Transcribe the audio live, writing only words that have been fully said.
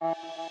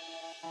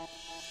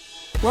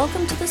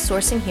Welcome to the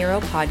Sourcing Hero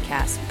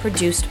podcast,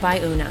 produced by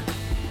Una,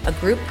 a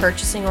group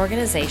purchasing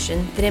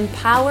organization that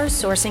empowers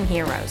sourcing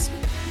heroes,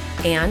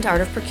 and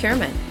Art of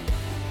Procurement,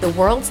 the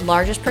world's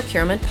largest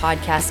procurement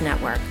podcast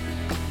network.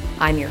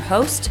 I'm your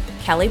host,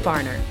 Kelly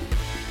Barner.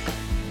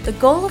 The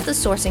goal of the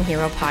Sourcing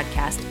Hero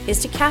podcast is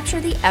to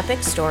capture the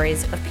epic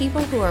stories of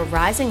people who are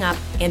rising up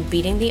and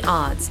beating the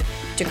odds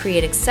to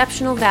create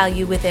exceptional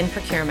value within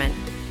procurement,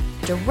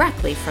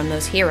 directly from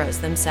those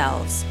heroes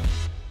themselves.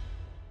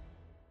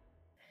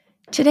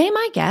 Today,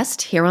 my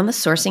guest here on the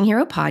Sourcing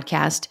Hero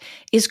podcast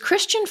is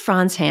Christian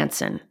Frantz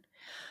Hansen.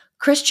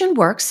 Christian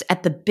works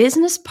at the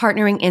Business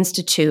Partnering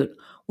Institute,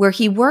 where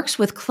he works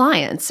with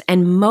clients,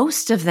 and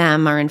most of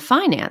them are in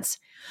finance,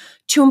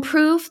 to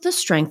improve the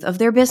strength of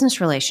their business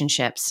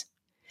relationships.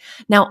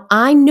 Now,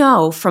 I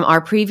know from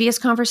our previous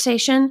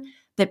conversation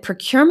that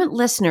procurement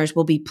listeners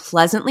will be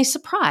pleasantly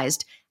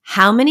surprised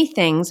how many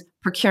things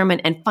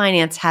procurement and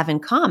finance have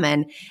in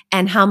common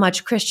and how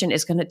much Christian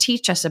is going to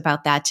teach us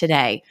about that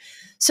today.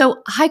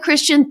 So, hi,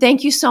 Christian.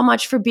 Thank you so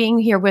much for being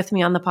here with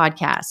me on the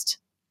podcast.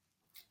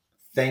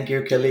 Thank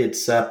you, Kelly.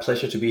 It's a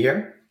pleasure to be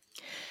here.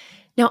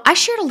 Now, I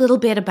shared a little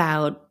bit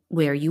about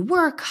where you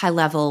work, high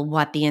level,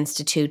 what the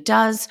Institute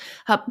does,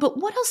 but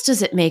what else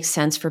does it make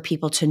sense for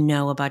people to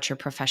know about your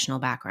professional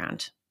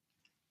background?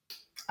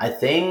 I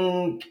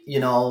think,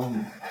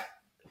 in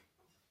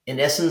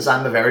essence,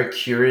 I'm a very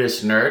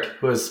curious nerd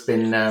who has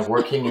been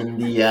working in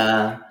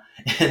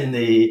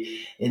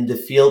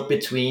the field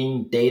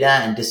between data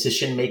and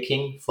decision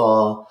making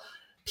for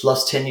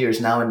plus 10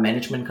 years now in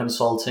management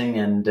consulting,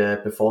 and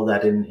before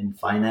that in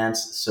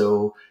finance.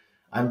 So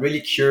I'm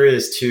really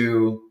curious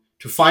to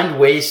find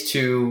ways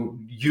to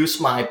use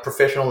my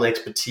professional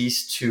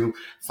expertise to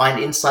find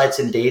insights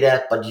in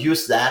data, but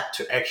use that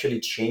to actually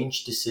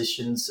change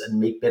decisions and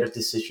make better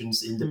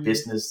decisions in the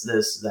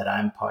businesses that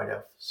I'm part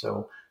of.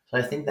 So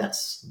I think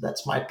that's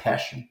my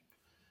passion.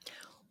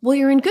 Well,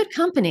 you're in good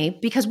company,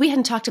 because we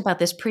hadn't talked about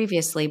this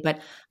previously, but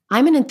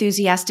I'm an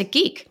enthusiastic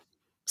geek.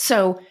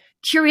 So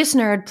curious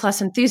nerd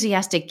plus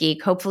enthusiastic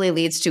geek hopefully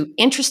leads to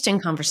interesting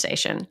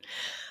conversation.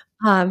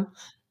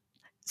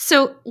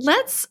 So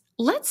let's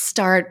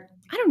start,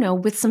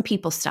 with some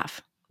people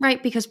stuff,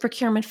 right? Because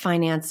procurement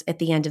finance, at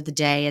the end of the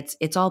day,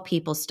 it's all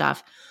people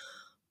stuff.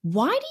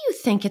 Why do you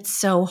think it's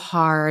so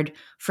hard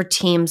for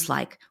teams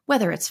like,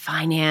 whether it's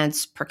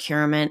finance,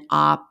 procurement,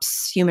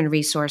 ops, human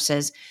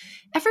resources,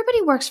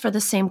 everybody works for the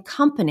same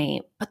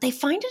company, but they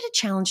find it a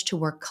challenge to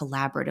work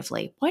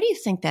collaboratively? Why do you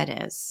think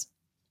that is?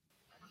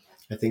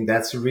 I think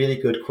that's a really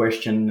good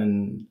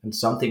question, and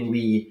something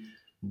we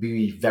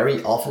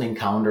very often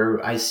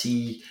encounter. I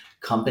see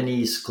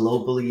companies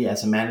globally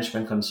as a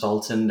management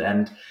consultant,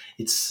 and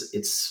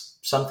it's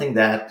something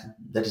that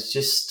is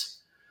just,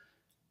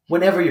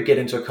 whenever you get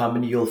into a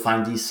company, you'll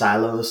find these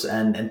silos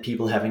and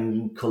people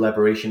having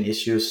collaboration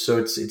issues. So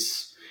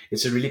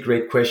it's a really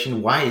great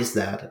question. Why is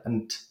that?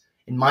 And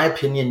in my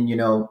opinion,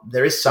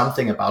 there is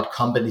something about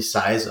company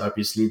size,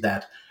 obviously,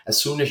 that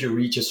as soon as you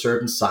reach a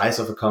certain size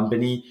of a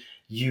company,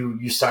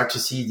 you start to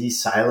see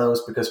these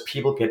silos, because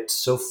people get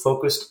so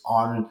focused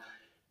on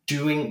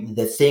doing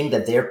the thing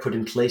that they're put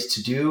in place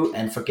to do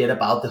and forget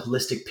about the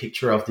holistic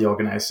picture of the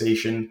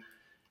organization.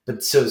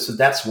 But so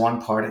that's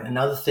one part.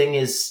 Another thing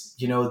is,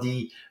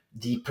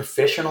 the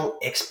professional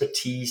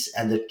expertise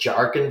and the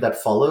jargon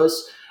that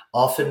follows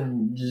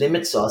often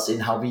limits us in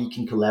how we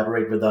can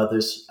collaborate with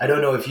others. I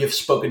don't know if you've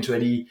spoken to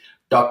any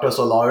doctors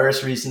or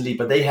lawyers recently,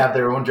 but they have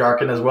their own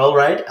jargon as well,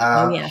 right?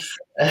 Oh, yes.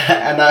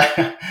 And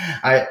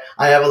I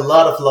have a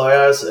lot of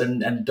lawyers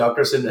and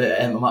doctors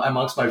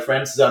amongst my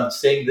friends. So I'm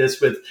saying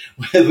this with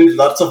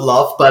lots of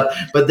love, but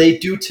they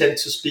do tend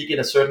to speak in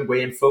a certain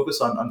way and focus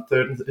on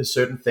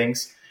certain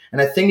things. And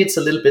I think it's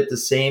a little bit the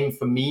same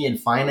for me in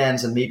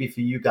finance, and maybe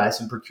for you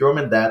guys in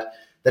procurement, that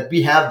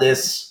we have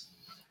this,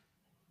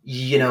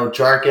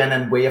 jargon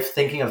and way of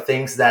thinking of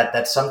things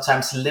that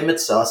sometimes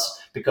limits us,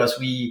 because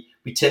we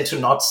tend to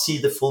not see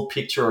the full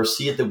picture or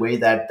see it the way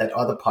that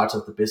other parts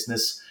of the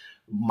business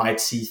might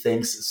see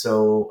things.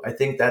 So I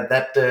think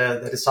that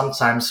is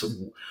sometimes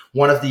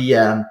one of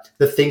the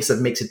things that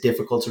makes it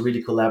difficult to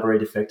really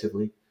collaborate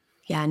effectively.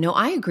 Yeah, no,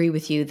 I agree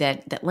with you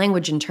that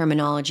language and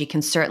terminology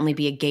can certainly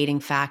be a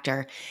gating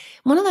factor.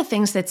 One of the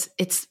things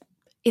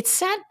it's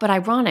sad but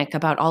ironic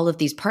about all of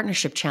these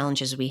partnership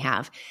challenges we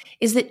have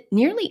is that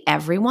nearly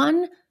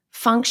everyone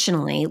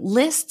functionally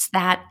lists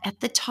that at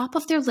the top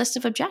of their list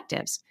of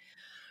objectives,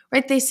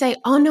 right? They say,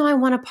 oh no, I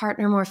want to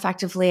partner more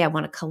effectively. I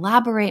want to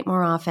collaborate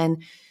more often.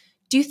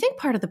 Do you think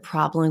part of the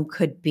problem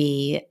could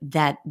be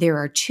that there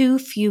are too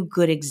few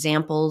good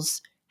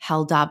examples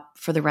held up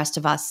for the rest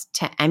of us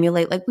to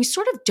emulate? Like, we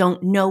sort of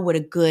don't know what a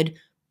good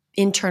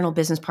internal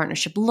business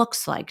partnership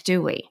looks like,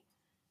 do we?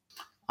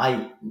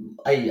 I,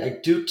 I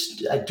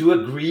do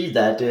agree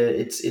that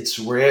it's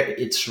rare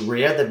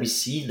that we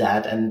see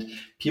that, and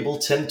people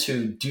tend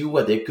to do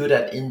what they're good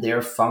at in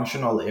their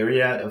functional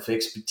area of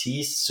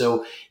expertise.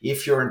 So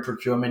if you're in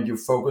procurement, you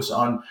focus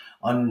on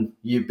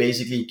you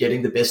basically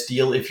getting the best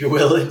deal, if you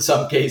will, in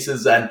some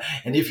cases, and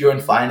if you're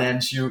in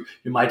finance, you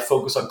might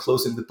focus on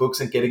closing the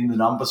books and getting the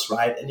numbers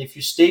right. And if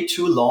you stay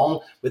too long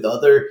with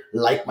other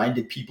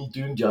like-minded people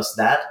doing just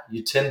that,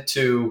 you tend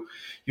to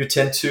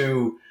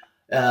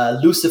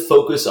lose the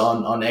focus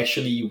on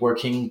actually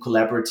working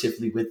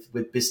collaboratively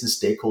with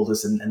business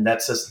stakeholders, and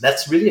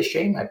that's really a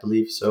shame, I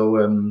believe.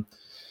 So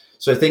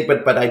I think,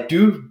 but I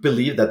do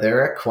believe that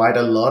there are quite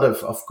a lot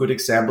of good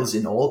examples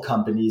in all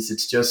companies.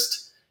 It's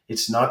just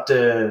it's not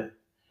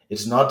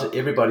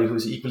everybody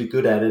who's equally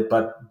good at it,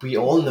 but we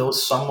all know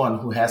someone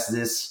who has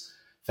this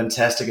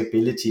fantastic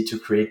ability to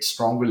create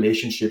strong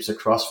relationships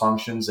across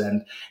functions,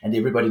 and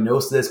everybody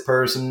knows this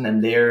person,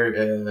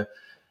 and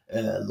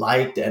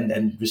liked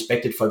and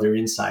respected for their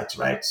insights,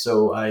 right?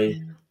 So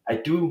I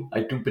do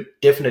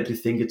definitely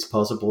think it's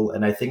possible,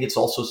 and I think it's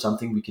also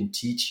something we can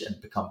teach and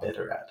become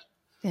better at.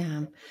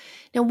 Yeah.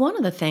 Now, one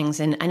of the things,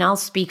 and I'll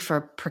speak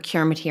for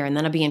procurement here, and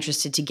then I'll be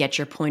interested to get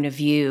your point of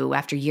view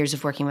after years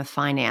of working with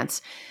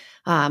finance.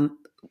 Um,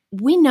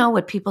 we know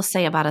what people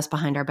say about us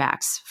behind our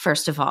backs,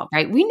 first of all,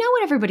 right? We know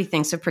what everybody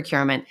thinks of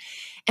procurement.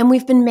 And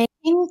we've been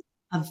making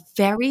a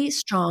very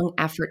strong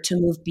effort to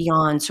move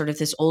beyond sort of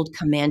this old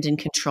command and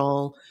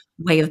control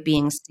way of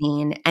being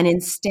seen, and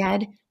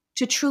instead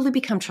to truly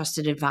become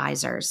trusted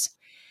advisors.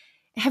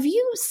 Have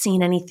you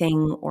seen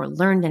anything or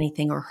learned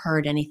anything or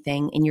heard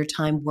anything in your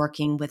time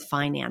working with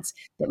finance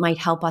that might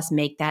help us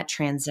make that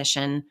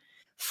transition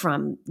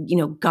from,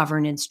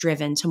 governance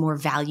driven to more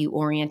value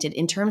oriented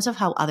in terms of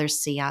how others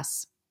see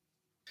us?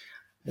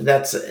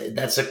 That's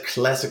a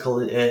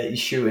classical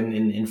issue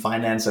in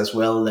finance as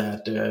well.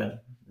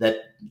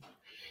 That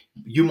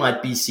you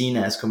might be seen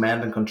as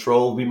command and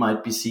control. We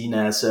might be seen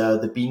as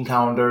the bean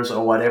counters,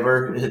 or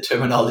whatever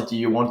terminology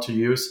you want to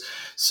use.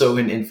 So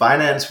in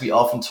finance, we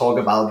often talk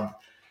about,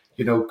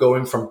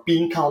 going from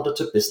bean counter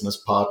to business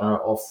partner,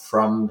 or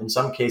from, in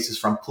some cases,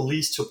 from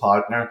police to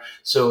partner.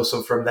 So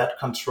from that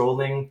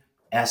controlling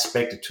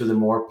aspect to the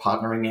more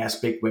partnering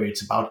aspect, where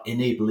it's about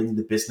enabling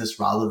the business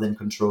rather than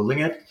controlling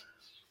it.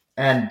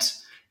 And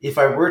if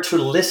I were to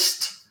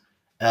list,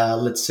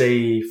 let's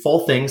say,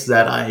 four things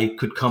that I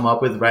could come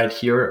up with right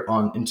here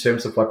on in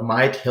terms of what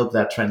might help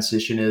that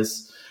transition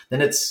is,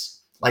 then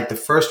it's like the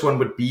first one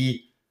would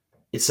be,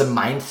 it's a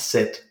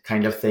mindset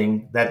kind of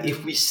thing, that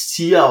if we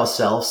see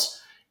ourselves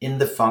in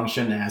the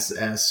function as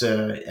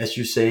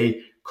you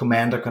say,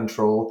 command or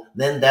control,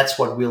 then that's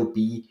what we'll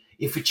be.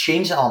 If we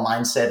change our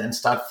mindset and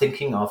start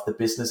thinking of the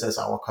business as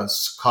our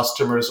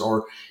customers,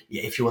 or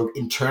if you will,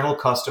 internal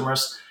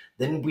customers,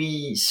 then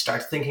we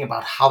start thinking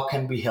about how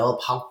can we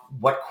help,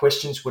 what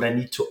questions would I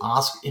need to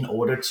ask in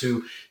order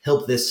to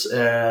help this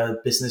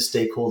business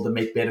stakeholder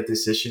make better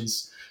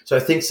decisions. So I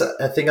think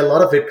a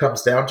lot of it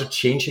comes down to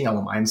changing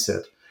our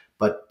mindset.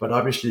 But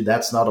obviously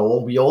that's not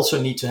all. We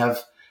also need to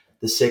have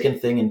the second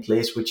thing in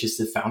place, which is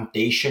the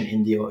foundation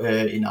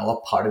in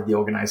our part of the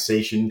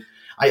organization.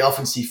 I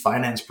often see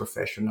finance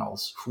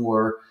professionals who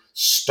are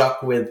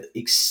stuck with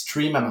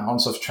extreme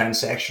amounts of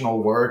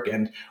transactional work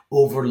and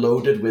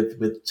overloaded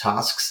with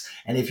tasks.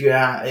 And if you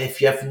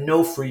have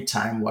no free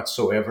time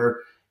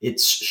whatsoever,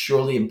 it's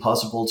surely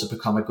impossible to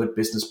become a good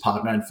business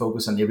partner and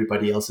focus on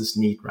everybody else's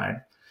need, right?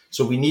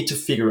 So we need to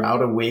figure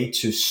out a way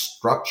to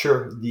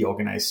structure the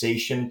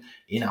organization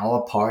in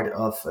our part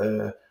of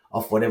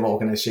whatever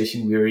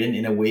organization we're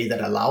in a way that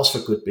allows for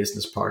good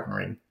business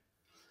partnering.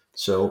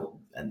 So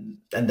and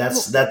Well,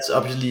 that's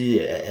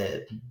obviously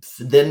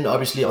then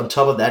obviously on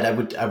top of that,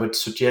 I would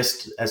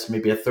suggest as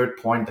maybe a third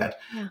point that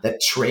yeah.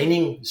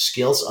 training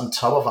skills on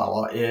top of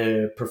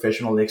our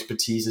professional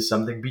expertise is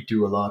something we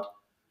do a lot.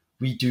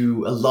 We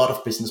do a lot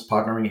of business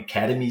partnering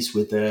academies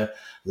with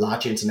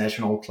large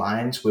international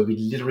clients, where we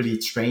literally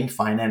train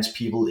finance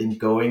people in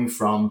going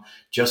from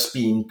just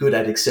being good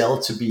at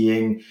Excel to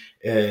being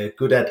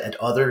good at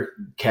other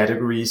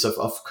categories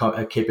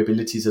of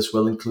capabilities as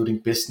well, including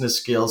business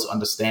skills,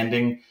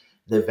 understanding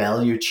the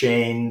value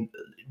chain,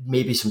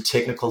 maybe some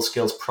technical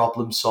skills,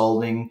 problem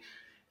solving,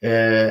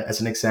 as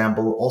an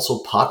example,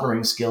 also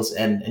partnering skills,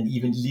 and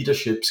even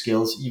leadership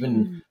skills,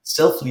 even Mm.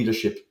 self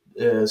leadership.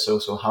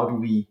 So how do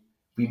we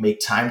make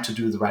time to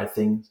do the right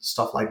thing,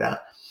 stuff like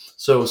that.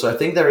 So I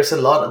think there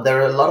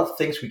are a lot of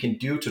things we can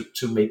do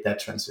to make that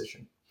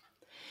transition.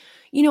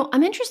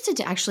 I'm interested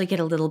to actually get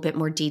a little bit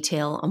more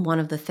detail on one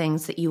of the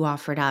things that you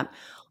offered up.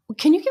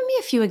 Can you give me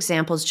a few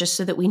examples just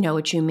so that we know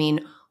what you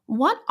mean?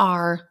 What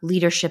are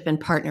leadership and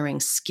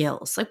partnering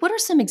skills? Like, what are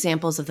some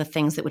examples of the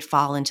things that would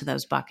fall into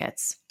those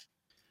buckets?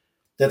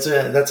 That's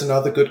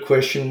another good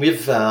question.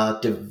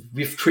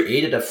 We've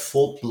created a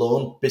full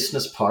blown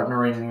business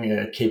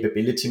partnering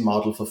capability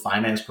model for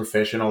finance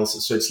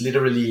professionals. So it's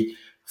literally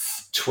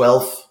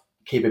 12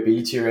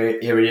 capability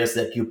areas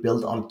that you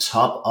build on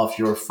top of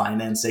your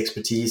finance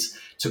expertise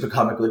to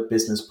become a good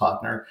business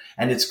partner.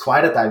 And it's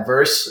quite a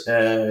diverse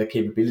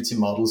capability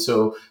model.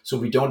 So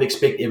we don't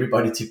expect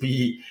everybody to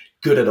be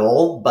good at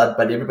all, but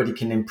everybody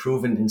can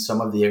improve in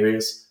some of the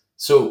areas.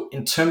 So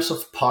in terms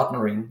of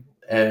partnering,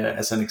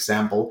 as an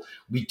example,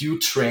 we do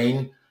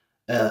train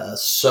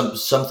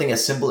something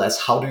as simple as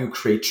how do you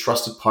create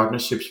trusted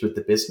partnerships with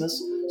the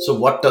business. So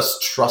what does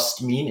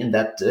trust mean in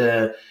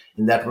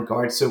that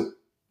regard? So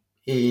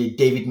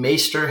David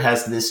Maister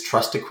has this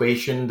trust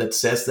equation that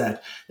says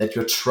that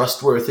your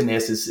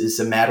trustworthiness is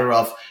a matter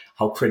of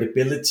how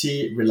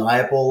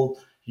reliable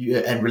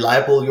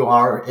you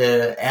are,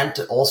 and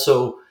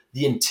also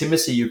the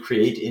intimacy you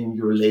create in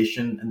your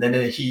relation. And then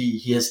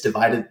he has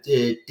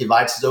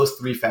divides those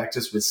three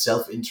factors with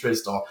self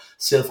interest or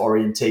self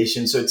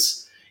orientation. So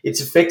it's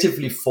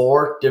effectively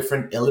four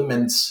different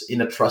elements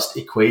in a trust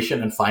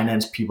equation, and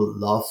finance people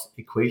love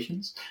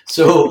equations.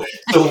 So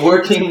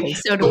working Okay,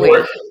 so do we.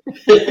 work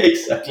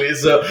exactly.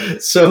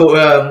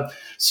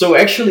 So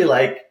actually,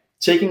 like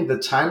taking the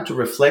time to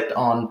reflect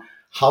on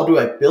how do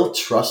I build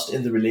trust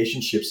in the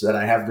relationships that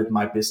I have with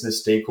my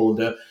business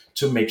stakeholder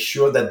to make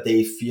sure that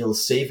they feel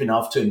safe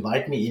enough to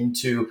invite me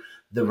into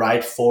the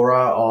right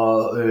fora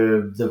or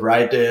the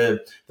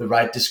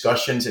right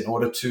discussions in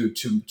order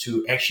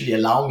to actually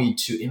allow me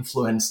to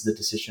influence the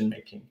decision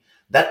making.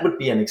 That would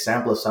be an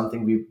example of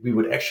something we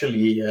would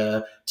actually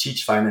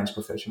teach finance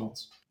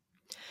professionals.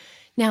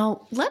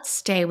 Now, let's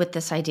stay with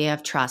this idea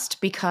of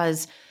trust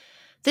because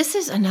this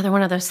is another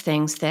one of those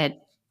things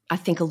that I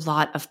think a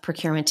lot of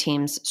procurement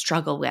teams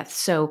struggle with.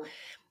 So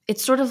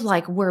it's sort of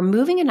like we're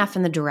moving enough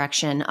in the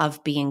direction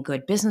of being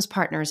good business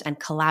partners and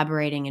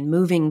collaborating and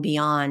moving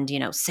beyond,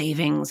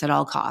 savings at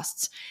all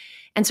costs.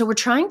 And so we're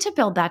trying to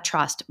build that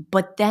trust.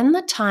 But then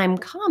the time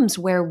comes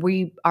where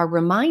we are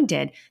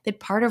reminded that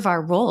part of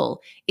our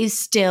role is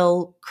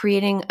still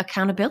creating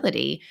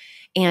accountability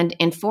and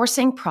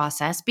enforcing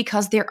process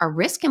because there are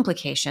risk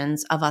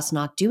implications of us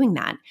not doing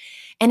that.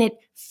 And it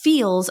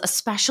feels,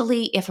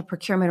 especially if a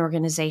procurement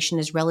organization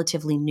is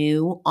relatively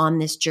new on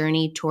this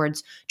journey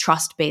towards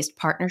trust based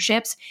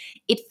partnerships,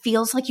 it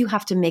feels like you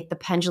have to make the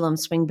pendulum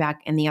swing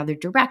back in the other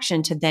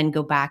direction to then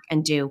go back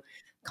and do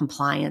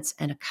compliance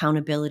and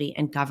accountability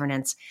and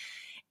governance.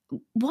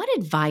 What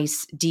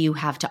advice do you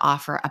have to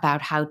offer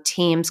about how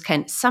teams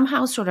can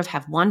somehow sort of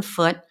have one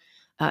foot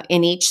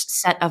in each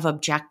set of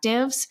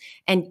objectives?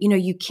 And,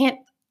 you can't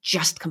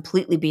just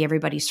completely be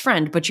everybody's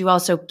friend, but you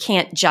also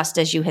can't just,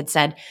 as you had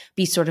said,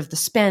 be sort of the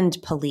spend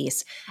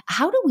police.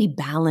 How do we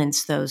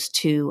balance those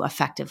two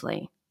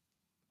effectively?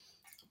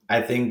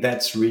 I think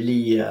that's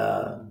really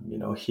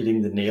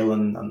hitting the nail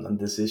on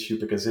this issue,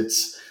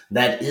 because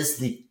that is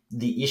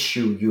the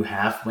issue you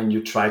have when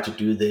you try to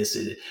do this.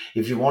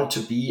 If you want to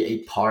be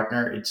a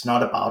partner, it's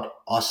not about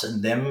us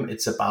and them.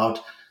 It's about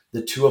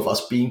the two of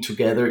us being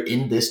together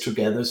in this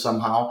together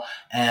somehow.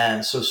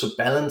 And so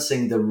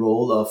balancing the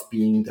role of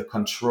being the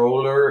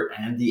controller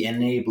and the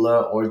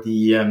enabler, or a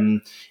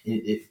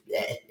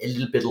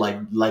little bit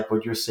like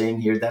what you're saying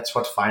here. That's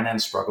what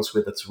finance struggles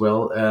with as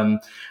well.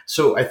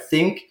 So I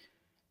think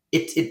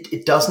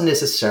it doesn't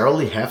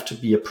necessarily have to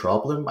be a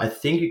problem. I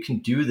think you can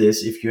do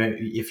this if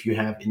you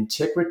have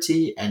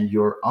integrity and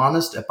you're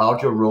honest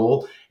about your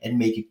role, and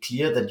make it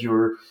clear that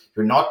you're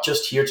not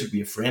just here to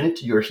be a friend.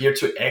 You're here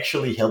to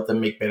actually help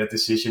them make better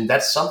decisions.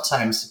 That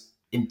sometimes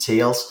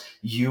entails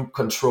you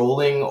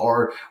controlling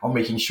or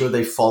making sure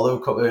they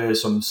follow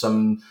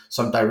some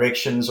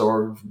directions,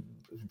 or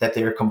that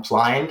they're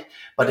compliant.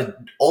 But it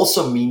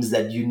also means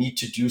that you need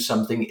to do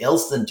something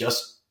else than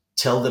just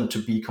tell them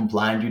to be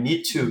compliant. You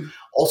need to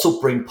also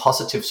bring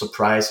positive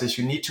surprises.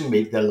 You need to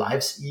make their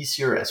lives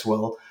easier as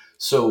well.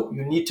 So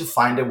you need to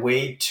find a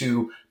way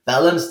to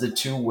balance the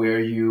two, where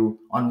you,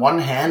 on one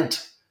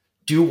hand,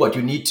 do what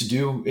you need to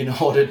do in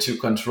order to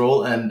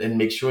control and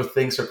make sure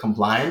things are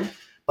compliant.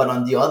 But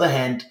on the other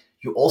hand,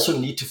 you also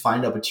need to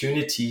find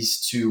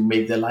opportunities to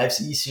make their lives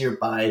easier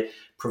by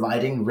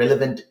providing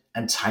relevant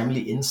and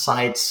timely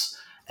insights,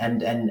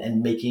 and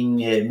making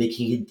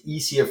it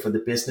easier for the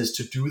business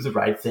to do the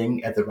right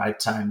thing at the right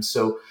time.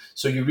 So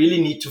you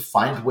really need to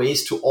find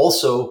ways to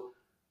also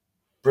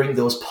bring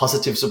those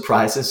positive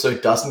surprises, so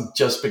it doesn't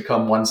just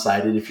become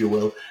one-sided, if you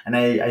will. And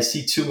I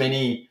see too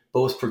many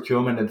both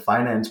procurement and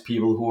finance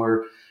people who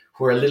are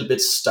a little bit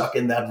stuck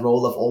in that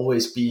role of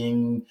always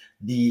being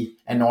the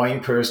annoying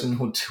person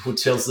who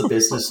tells the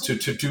business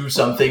to do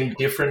something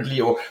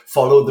differently or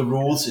follow the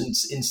rules,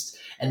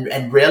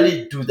 and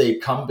rarely do they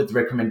come with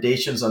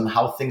recommendations on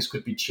how things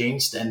could be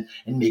changed and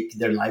make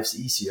their lives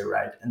easier,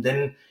 right? And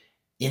then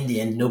in the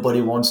end,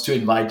 nobody wants to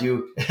invite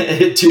you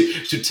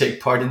to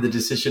take part in the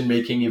decision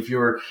making if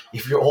you're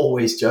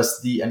always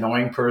just the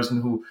annoying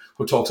person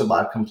who talks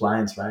about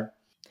compliance, right?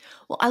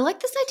 Well, I like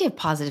this idea of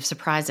positive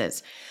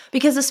surprises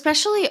because,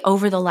 especially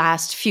over the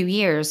last few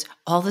years,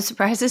 all the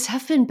surprises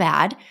have been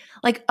bad.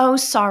 Like, oh,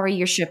 sorry,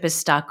 your ship is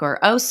stuck, or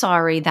oh,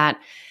 sorry, that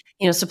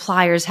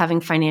suppliers having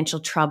financial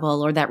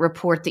trouble, or that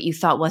report that you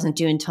thought wasn't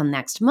due until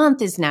next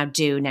month is now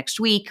due next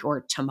week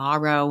or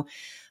tomorrow.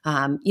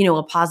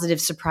 A positive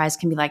surprise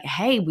can be like,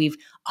 hey, we've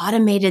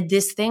automated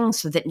this thing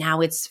so that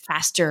now it's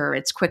faster,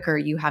 it's quicker,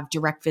 you have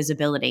direct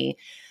visibility.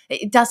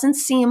 It doesn't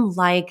seem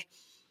like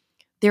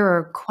there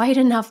are quite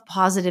enough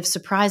positive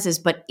surprises,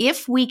 but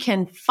if we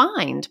can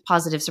find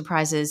positive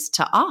surprises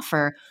to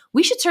offer,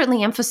 we should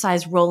certainly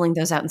emphasize rolling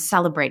those out and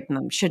celebrating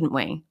them, shouldn't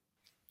we?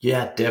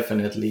 Yeah,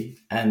 definitely.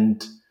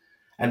 And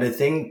I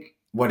think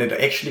what it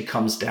actually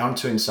comes down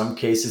to in some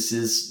cases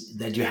is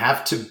that you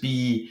have to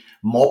be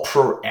more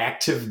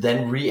proactive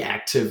than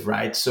reactive,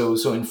 right? So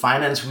in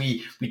finance,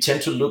 we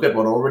tend to look at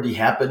what already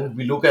happened.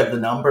 We look at the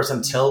numbers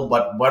and tell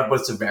what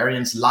was the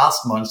variance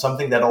last month,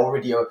 something that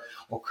already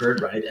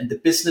occurred, right? And the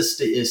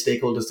business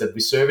stakeholders that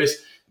we service,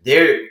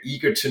 they're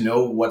eager to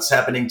know what's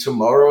happening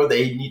tomorrow.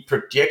 They need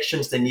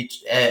projections. They need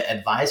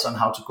advice on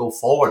how to go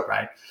forward,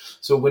 right?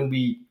 So when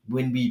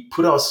we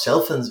put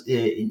ourselves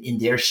in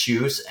their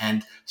shoes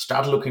and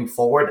start looking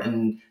forward,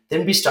 and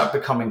then we start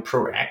becoming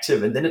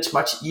proactive, and then it's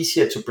much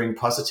easier to bring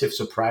positive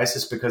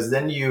surprises, because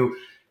then you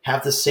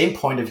have the same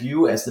point of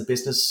view as the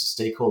business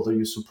stakeholder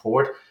you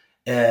support.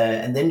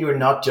 And then you're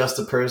not just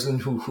a person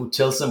who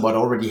tells them what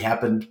already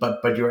happened,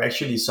 but you're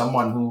actually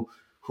someone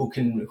who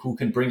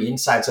can bring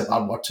insights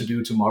about what to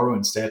do tomorrow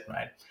instead,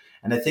 right?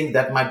 And I think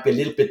that might be a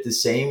little bit the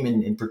same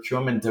in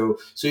procurement, though.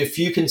 So if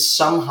you can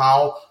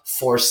somehow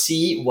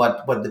foresee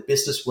what the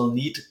business will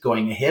need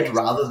going ahead,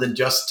 rather than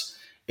just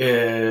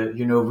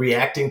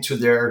reacting to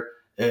their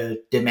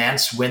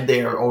demands when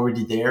they are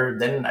already there,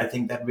 then I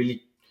think that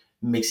really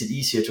makes it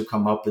easier to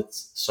come up with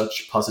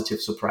such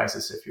positive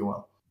surprises, if you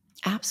will.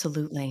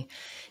 Absolutely.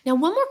 Now,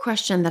 one more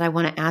question that I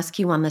want to ask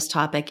you on this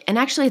topic. And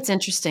actually, it's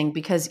interesting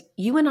because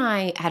you and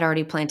I had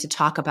already planned to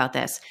talk about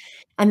this.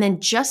 And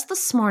then just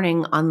this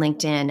morning on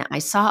LinkedIn, I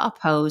saw a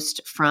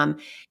post from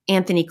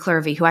Anthony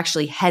Clervy, who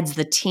actually heads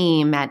the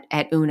team at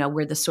Una,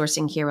 where the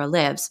sourcing hero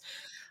lives.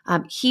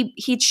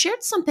 He'd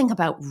shared something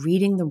about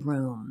reading the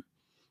room,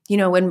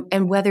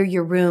 and whether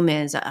your room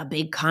is a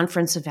big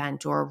conference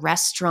event or a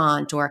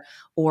restaurant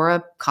or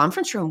a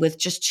conference room with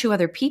just two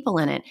other people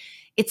in it.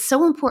 It's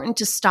so important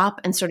to stop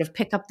and sort of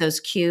pick up those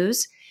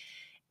cues.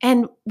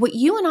 And what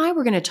you and I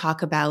were going to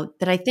talk about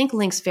that I think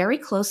links very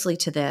closely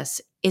to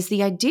this is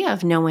the idea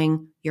of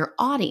knowing your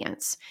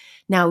audience.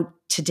 Now,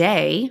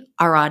 today,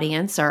 our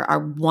audience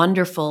are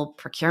wonderful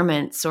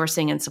procurement,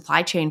 sourcing, and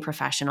supply chain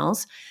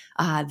professionals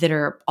that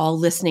are all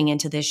listening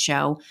into this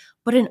show.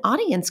 But an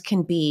audience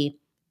can be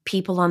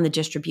people on the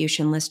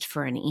distribution list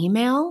for an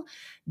email.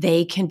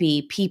 They can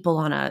be people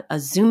on a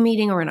Zoom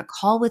meeting or in a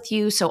call with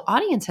you. So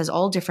audience has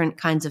all different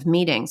kinds of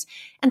meetings.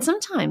 And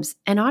sometimes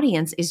an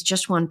audience is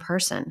just one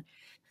person.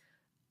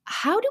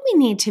 How do we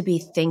need to be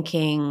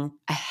thinking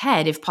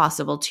ahead, if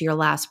possible, to your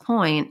last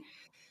point,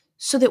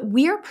 so that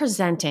we're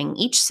presenting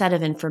each set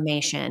of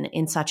information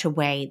in such a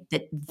way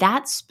that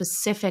that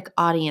specific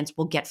audience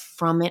will get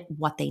from it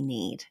what they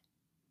need?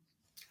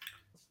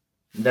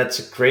 That's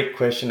a great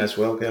question as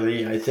well,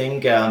 Kelly. I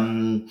think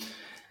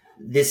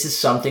this is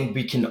something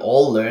we can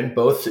all learn,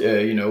 both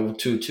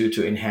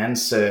to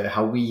enhance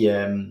how we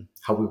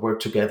work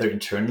together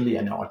internally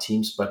and our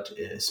teams, but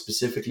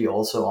specifically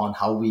also on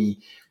how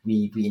we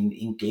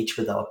engage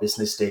with our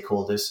business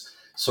stakeholders.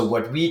 So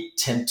what we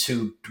tend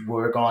to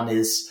work on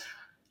is,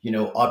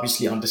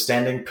 obviously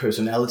understanding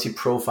personality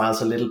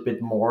profiles a little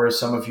bit more.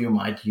 Some of you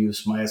might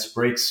use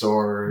Myers-Briggs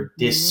or Mhm.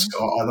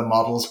 DISC or other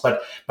models,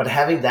 but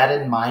having that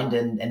in mind,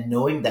 and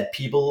knowing that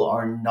people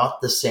are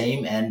not the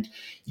same, and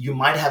you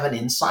might have an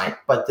insight,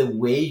 but the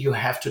way you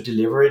have to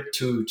deliver it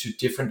to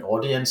different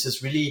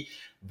audiences really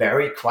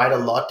vary quite a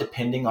lot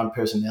depending on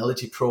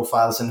personality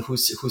profiles and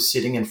who's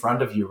sitting in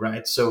front of you,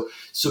 right? So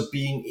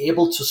being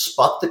able to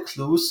spot the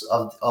clues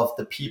of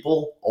the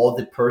people or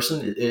the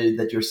person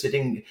that you're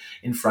sitting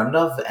in front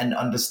of, and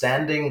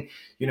understanding,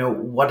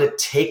 what it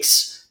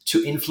takes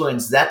to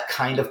influence that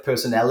kind of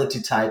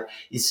personality type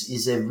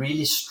is a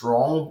really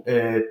strong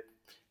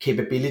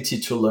capability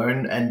to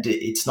learn. And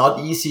it's not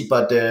easy,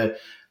 but there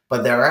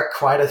are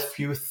quite a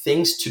few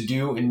things to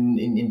do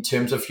in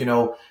terms of,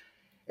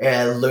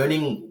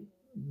 learning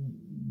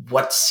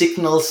what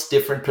signals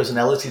different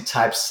personality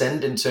types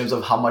send in terms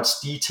of how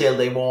much detail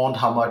they want,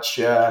 how much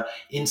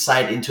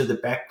insight into the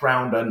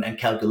background and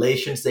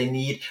calculations they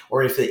need,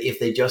 or if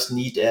they just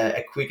need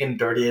a quick and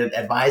dirty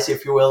advice,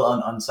 if you will,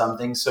 on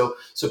something. So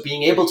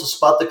being able to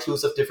spot the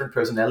clues of different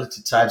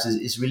personality types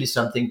is really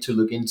something to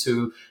look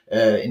into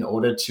in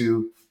order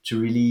to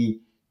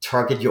really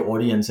target your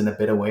audience in a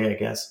better way, I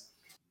guess.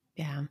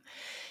 Yeah.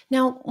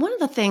 Now, one of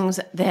the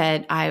things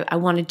that I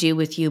want to do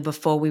with you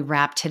before we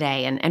wrap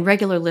today, and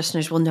regular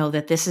listeners will know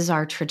that this is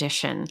our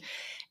tradition.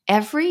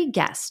 Every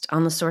guest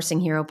on the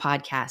Sourcing Hero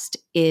podcast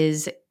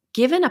is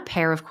given a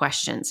pair of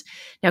questions.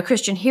 Now,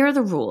 Christian, here are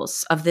the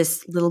rules of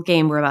this little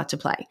game we're about to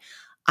play.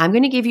 I'm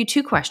going to give you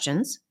two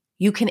questions.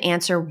 You can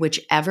answer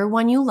whichever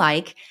one you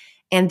like,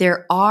 and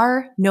there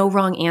are no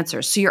wrong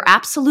answers. So you're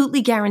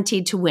absolutely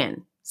guaranteed to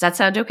win. Does that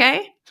sound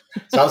okay?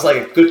 Sounds like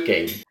a good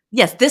game.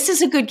 Yes, this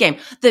is a good game.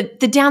 The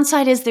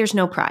downside is there's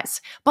no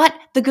prize, but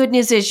the good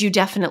news is you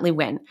definitely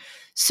win.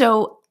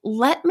 So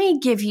let me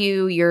give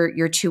you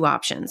your two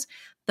options.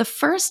 The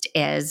first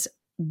is,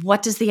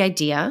 what does the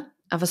idea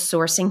of a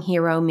sourcing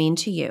hero mean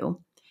to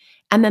you?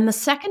 And then the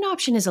second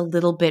option is a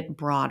little bit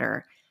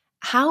broader.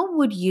 How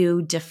would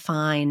you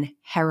define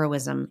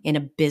heroism in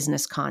a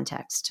business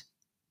context?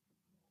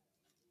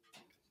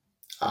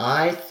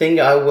 I think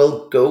I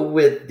will go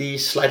with the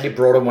slightly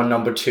broader one,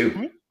 number two.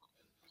 Okay.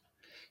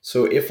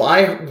 So if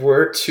I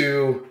were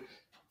to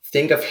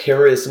think of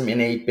heroism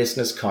in a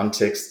business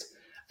context,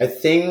 I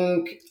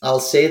think I'll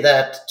say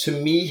that to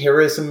me,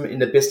 heroism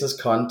in a business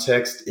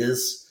context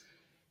is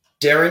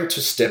daring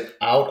to step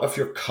out of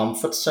your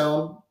comfort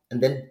zone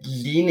and then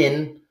lean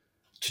in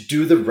to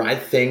do the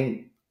right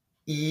thing,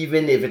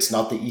 even if it's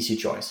not the easy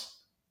choice.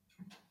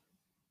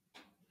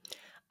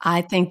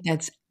 I think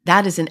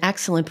that is an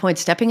excellent point.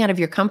 Stepping out of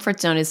your comfort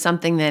zone is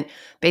something that,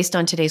 based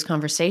on today's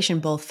conversation,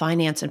 both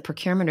finance and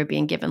procurement are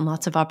being given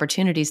lots of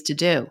opportunities to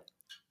do.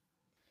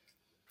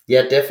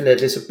 Yeah,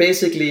 definitely. So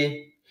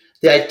basically,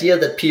 the idea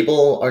that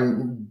people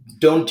are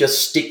don't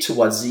just stick to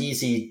what's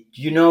easy.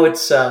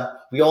 It's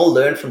we all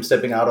learn from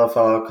stepping out of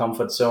our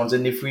comfort zones,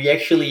 and if we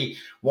actually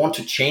want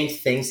to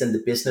change things in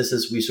the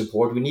businesses we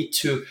support, we need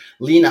to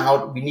lean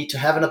out. We need to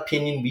have an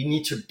opinion. We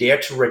need to dare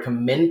to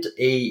recommend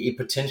a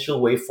potential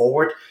way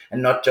forward,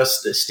 and not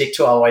just stick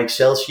to our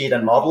Excel sheet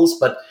and models,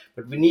 but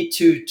we need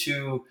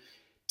to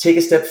take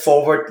a step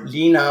forward,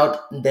 lean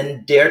out, and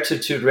then dare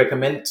to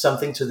recommend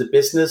something to the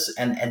business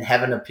and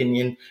have an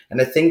opinion. And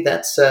I think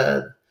that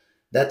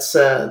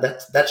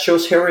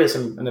shows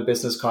heroism in a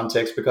business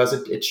context, because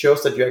it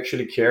shows that you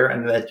actually care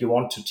and that you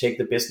want to take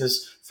the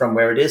business from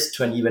where it is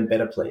to an even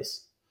better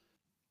place.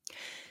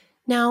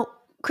 Now,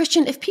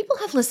 Christian, if people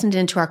have listened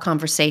into our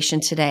conversation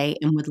today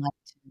and would like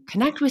to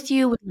connect with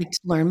you, would like to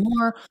learn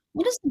more,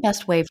 what is the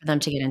best way for them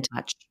to get in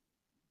touch?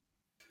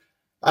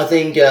 I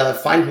think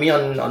find me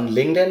on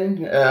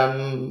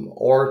LinkedIn,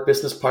 or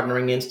Business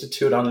Partnering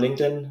Institute on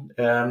LinkedIn.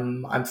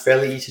 I'm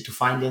fairly easy to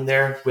find in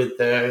there, with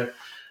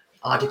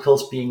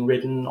articles being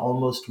written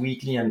almost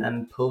weekly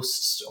and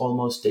posts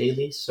almost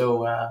daily.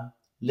 So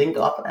link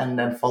up and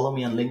then follow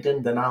me on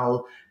LinkedIn. Then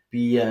I'll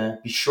be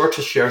sure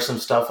to share some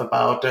stuff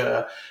about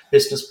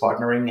business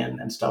partnering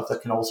and stuff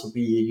that can also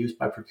be used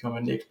by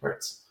procurement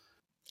experts.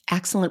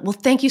 Excellent. Well,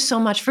 thank you so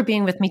much for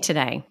being with me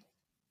today.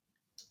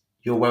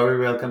 You're very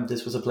welcome.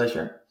 This was a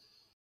pleasure.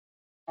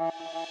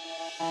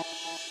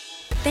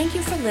 Thank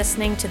you for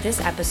listening to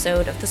this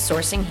episode of the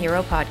Sourcing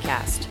Hero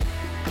podcast.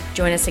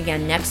 Join us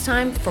again next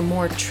time for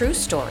more true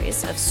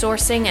stories of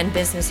sourcing and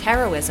business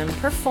heroism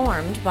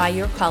performed by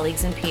your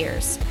colleagues and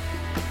peers.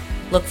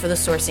 Look for the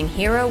Sourcing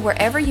Hero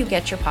wherever you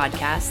get your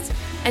podcasts,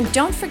 and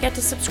don't forget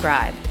to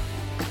subscribe.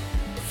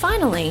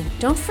 Finally,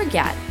 don't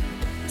forget,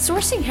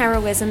 sourcing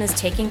heroism is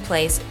taking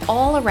place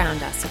all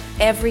around us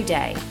every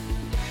day.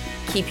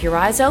 Keep your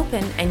eyes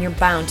open and you're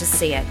bound to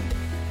see it.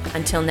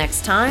 Until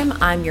next time,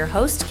 I'm your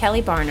host,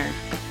 Kelly Barner.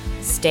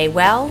 Stay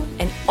well,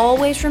 and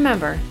always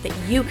remember that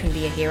you can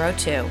be a hero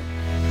too.